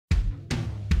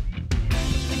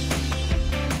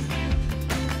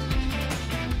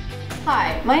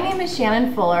Hi, my name is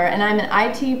Shannon Fuller and I'm an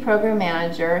IT Program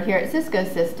Manager here at Cisco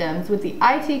Systems with the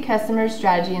IT Customer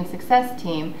Strategy and Success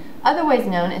Team, otherwise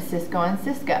known as Cisco on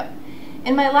Cisco.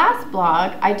 In my last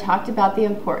blog, I talked about the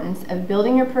importance of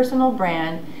building your personal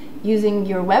brand using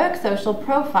your WebEx Social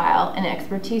profile and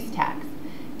expertise tags.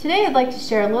 Today I'd like to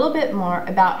share a little bit more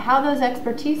about how those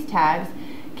expertise tags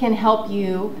can help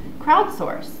you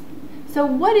crowdsource. So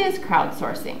what is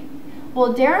crowdsourcing?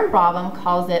 Well, Darren Brabham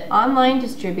calls it online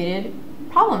distributed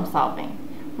problem solving.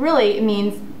 Really, it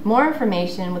means more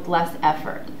information with less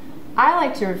effort. I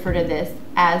like to refer to this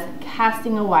as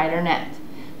casting a wider net.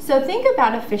 So think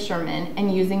about a fisherman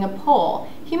and using a pole.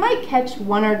 He might catch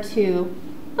one or two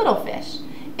little fish.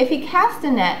 If he cast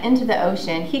a net into the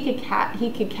ocean, he could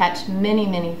catch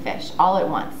many fish all at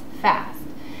once, fast.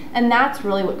 And that's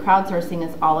really what crowdsourcing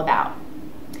is all about.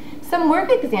 Some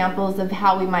work examples of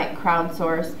how we might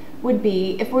crowdsource would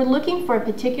be if we're looking for a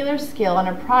particular skill on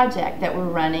a project that we're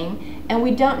running and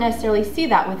we don't necessarily see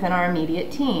that within our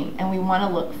immediate team and we want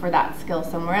to look for that skill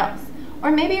somewhere else.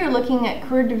 Or maybe you're looking at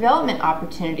career development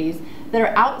opportunities that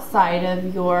are outside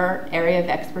of your area of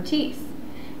expertise.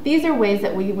 These are ways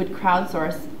that we would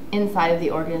crowdsource inside of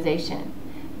the organization.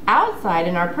 Outside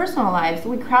in our personal lives,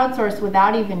 we crowdsource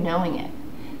without even knowing it.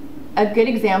 A good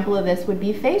example of this would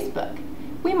be Facebook.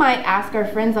 We might ask our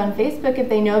friends on Facebook if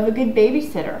they know of a good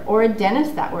babysitter or a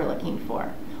dentist that we're looking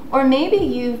for. Or maybe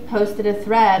you've posted a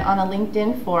thread on a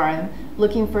LinkedIn forum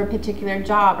looking for a particular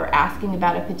job or asking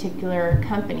about a particular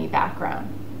company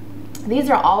background.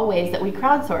 These are all ways that we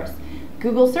crowdsource.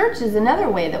 Google search is another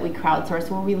way that we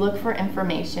crowdsource where we look for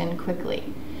information quickly.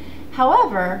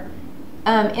 However,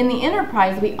 in the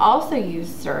enterprise we also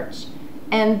use search,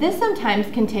 and this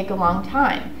sometimes can take a long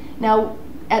time. Now,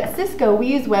 at Cisco, we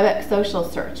use WebEx Social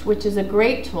Search, which is a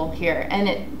great tool here, and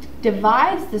it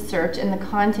divides the search and the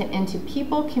content into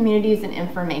people, communities, and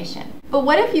information. But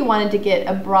what if you wanted to get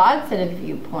a broad set of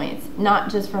viewpoints, not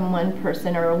just from one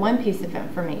person or one piece of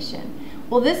information?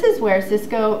 Well, this is where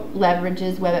Cisco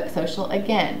leverages WebEx Social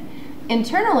again.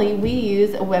 Internally, we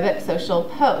use a WebEx Social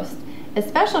post, a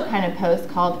special kind of post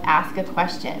called Ask a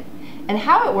Question. And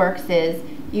how it works is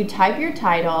you type your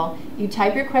title, you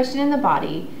type your question in the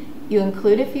body, you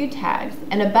include a few tags,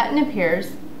 and a button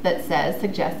appears that says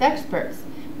Suggest Experts.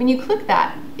 When you click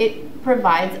that, it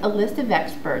provides a list of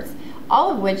experts,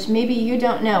 all of which maybe you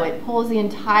don't know. It pulls the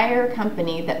entire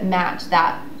company that match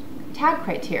that tag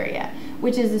criteria,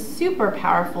 which is a super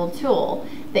powerful tool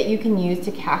that you can use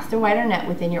to cast a wider net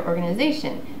within your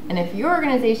organization. And if your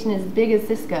organization is as big as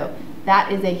Cisco,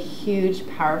 that is a huge,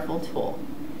 powerful tool.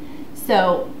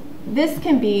 So this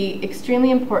can be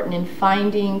extremely important in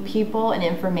finding people and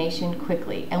information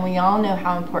quickly, and we all know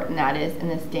how important that is in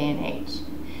this day and age.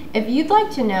 If you'd like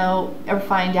to know or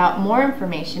find out more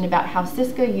information about how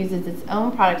Cisco uses its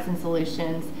own products and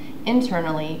solutions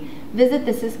internally, visit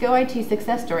the Cisco IT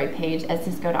Success Story page at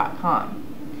cisco.com.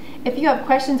 If you have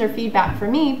questions or feedback for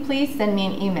me, please send me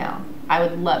an email. I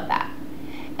would love that.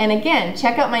 And again,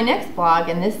 check out my next blog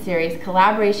in this series,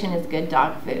 Collaboration is Good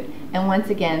Dog Food. And once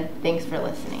again, thanks for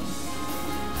listening.